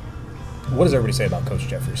 What does everybody say about Coach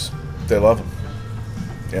Jeffries? They love him.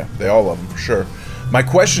 Yeah, they all love him, for sure. My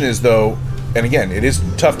question is, though, and again, it is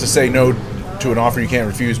tough to say no to an offer you can't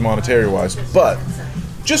refuse monetary-wise, but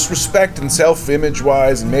just respect and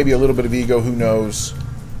self-image-wise and maybe a little bit of ego, who knows,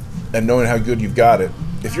 and knowing how good you've got it.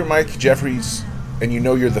 If you're Mike Jeffries and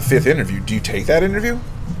you're the fifth interview, do you take that interview?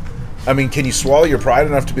 I mean, can you swallow your pride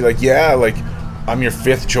enough to be like, yeah, like, I'm your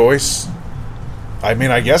fifth choice? I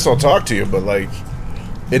mean, I guess I'll talk to you, but, like,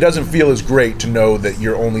 it doesn't feel as great to know that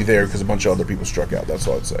you're only there because a bunch of other people struck out. That's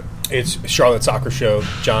all I'd say. It's Charlotte Soccer Show.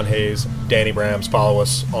 John Hayes, Danny Brams. Follow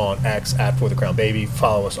us on X at For the Crown Baby.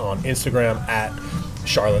 Follow us on Instagram at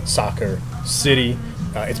Charlotte Soccer City.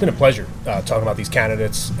 It's been a pleasure talking about these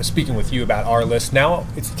candidates, speaking with you about our list. Now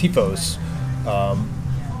it's the Tifo's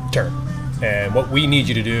turn. And what we need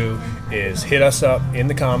you to do is hit us up in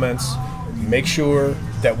the comments. Make sure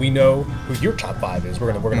that we know who your top five is.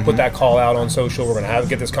 We're gonna put that call out on social. We're gonna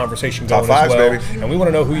get this conversation going top fives, as well. Baby. And we want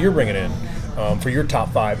to know who you're bringing in for your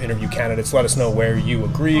top five interview candidates. Let us know where you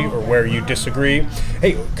agree or where you disagree.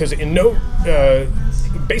 Hey, because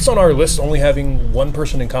based on our list only having one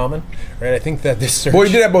person in common, right? I think that this search. Well,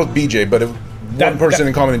 you did have both BJ, but one person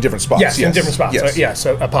in common in different spots. Yes, in different spots. Yes.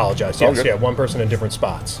 So apologize. Yes, yeah, one person in different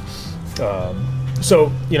spots.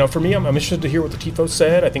 So, for me, I'm interested to hear what the Tifos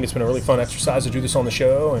said. I think it's been a really fun exercise to do this on the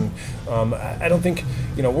show, and I don't think,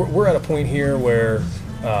 we're at a point here where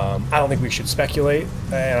I don't think we should speculate,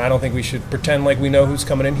 and I don't think we should pretend like we know who's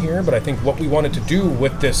coming in here, but I think what we wanted to do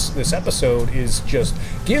with this episode is just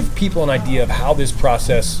give people an idea of how this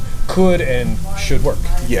process could and should work.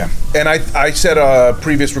 Yeah, and I said a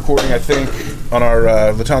previous recording, I think, on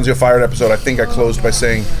our Latanzio Fired episode, I think I closed by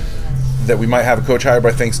saying that we might have a coach hired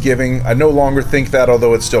by Thanksgiving. I no longer think that,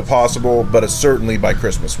 although it's still possible, but certainly by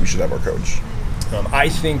Christmas we should have our coach. I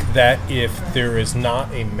think that if there is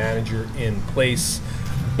not a manager in place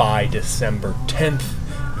by December 10th,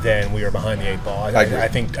 then we are behind the eight ball. I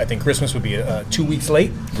think Christmas would be 2 weeks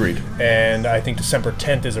late. Agreed. And I think December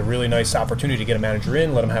 10th is a really nice opportunity to get a manager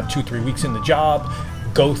in, let them have 2-3 weeks in the job,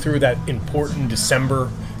 go through that important December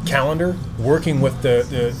calendar, working with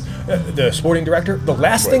the sporting director. The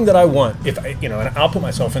last thing that I want, if I, and I'll put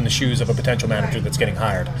myself in the shoes of a potential manager that's getting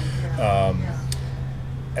hired,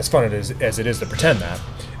 as fun as it is to pretend that,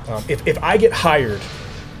 if I get hired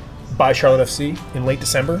by Charlotte FC in late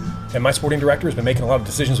December, and my sporting director has been making a lot of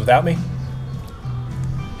decisions without me,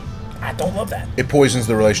 I don't love that. It poisons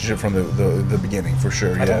the relationship from the beginning, for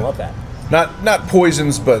sure. I don't love that. Not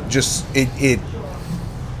poisons, but just it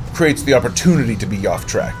creates the opportunity to be off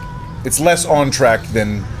track. It's less on track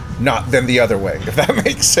than the other way, if that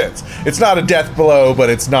makes sense. It's not a death blow, but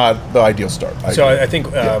it's not the ideal start. I think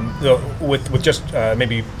with just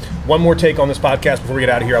maybe one more take on this podcast before we get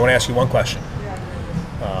out of here, I want to ask you one question.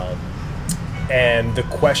 And the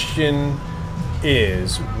question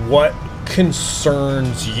is, what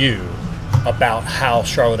concerns you about how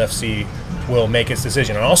Charlotte FC will make its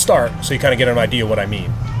decision? And I'll start so you kind of get an idea what I mean.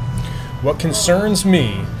 What concerns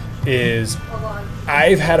me is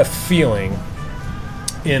I've had a feeling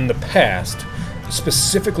in the past,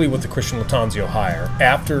 specifically with the Christian Latanzio hire,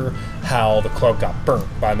 after how the club got burnt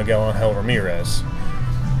by Miguel Angel Ramirez,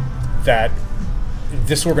 that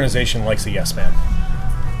this organization likes a yes man.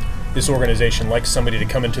 This organization likes somebody to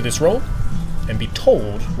come into this role and be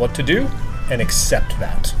told what to do and accept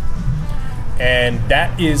that. And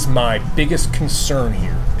that is my biggest concern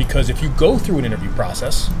here, because if you go through an interview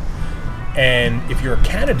process, and if you're a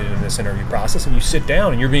candidate in this interview process and you sit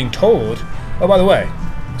down and you're being told, oh, by the way,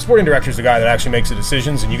 the sporting director is the guy that actually makes the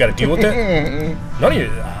decisions and you got to deal with it, a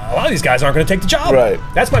lot of these guys aren't going to take the job. Right.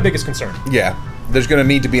 That's my biggest concern. Yeah. There's going to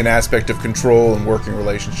need to be an aspect of control and working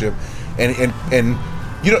relationship. And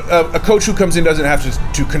a coach who comes in doesn't have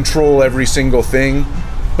to control every single thing,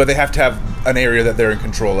 but they have to have an area that they're in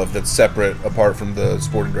control of that's separate, apart from the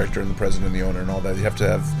sporting director and the president and the owner and all that. You have to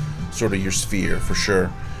have sort of your sphere, for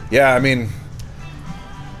sure. Yeah, I mean,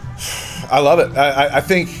 I love it. I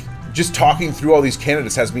think just talking through all these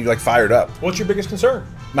candidates has me fired up. What's your biggest concern?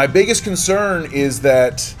 My biggest concern is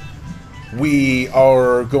that we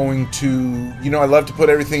are going to, I love to put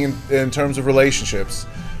everything in terms of relationships.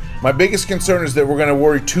 My biggest concern is that we're going to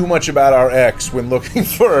worry too much about our ex when looking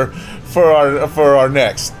for our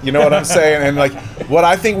next. You know what I'm saying? And what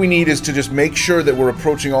I think we need is to just make sure that we're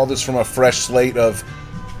approaching all this from a fresh slate of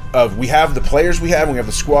we have the players we have, and we have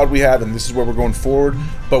the squad we have, and this is where we're going forward.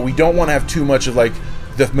 But we don't want to have too much of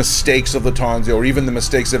the mistakes of Latanzio or even the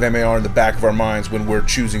mistakes of MAR in the back of our minds when we're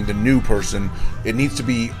choosing the new person. It needs to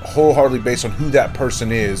be wholeheartedly based on who that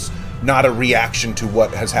person is, not a reaction to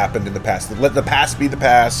what has happened in the past. Let the past be the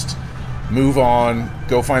past. Move on.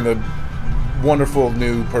 Go find a wonderful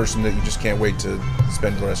new person that you just can't wait to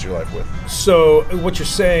spend the rest of your life with. So what you're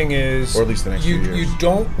saying is, or at least the next few years, you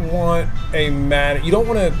don't want you don't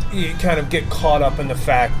want to kind of get caught up in the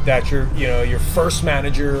fact that your first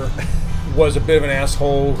manager was a bit of an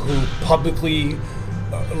asshole who publicly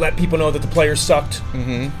let people know that the players sucked,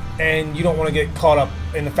 and you don't want to get caught up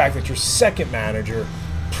in the fact that your second manager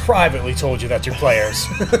privately told you that your players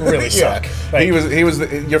really suck. He was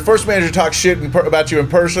your first manager talks shit about you in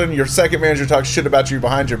person. Your second manager talks shit about you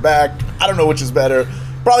behind your back. I don't know which is better.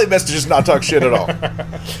 Probably best to just not talk shit at all.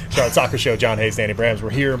 Charlotte Soccer Show. John Hayes, Danny Brams. We're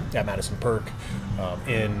here at Madison Perk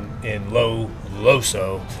in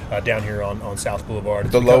Loso down here on South Boulevard.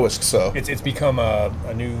 It's become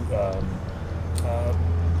a new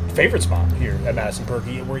favorite spot here at Madison Perk.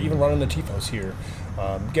 We're even running the Tifos here.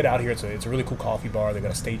 Get out here. It's a really cool coffee bar. They've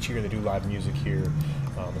got a stage here. They do live music here.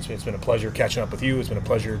 It's been a pleasure catching up with you. It's been a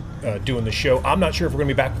pleasure doing the show. I'm not sure if we're going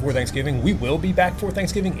to be back before Thanksgiving. We will be back before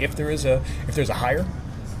Thanksgiving if there's a hire.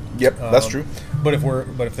 Yep, that's true. But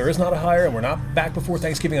if there is not a hire and we're not back before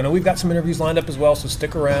Thanksgiving, I know we've got some interviews lined up as well, so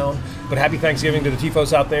stick around. But happy Thanksgiving to the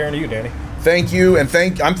Tifos out there and to you, Danny. Thank you, and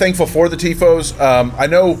I'm thankful for the Tifos. I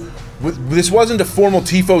know this wasn't a formal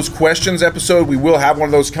Tifos questions episode. We will have one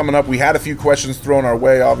of those coming up. We had a few questions thrown our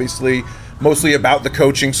way, obviously, mostly about the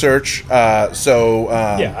coaching search. We answered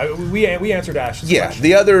Ash's question.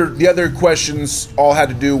 The other questions all had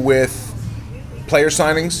to do with player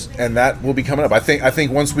signings, and that will be coming up. I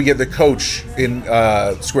think once we get the coach in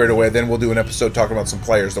squared away, then we'll do an episode talking about some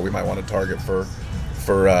players that we might want to target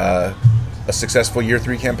for a successful year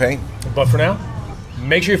 3 campaign. But for now,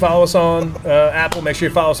 make sure you follow us on Apple. Make sure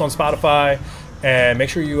you follow us on Spotify, and make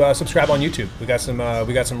sure you subscribe on YouTube. We got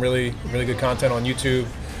some really good content on YouTube,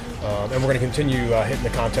 and we're going to continue hitting the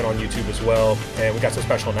content on YouTube as well. And we got some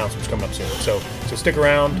special announcements coming up soon. So stick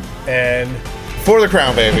around and for the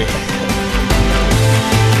crown, baby.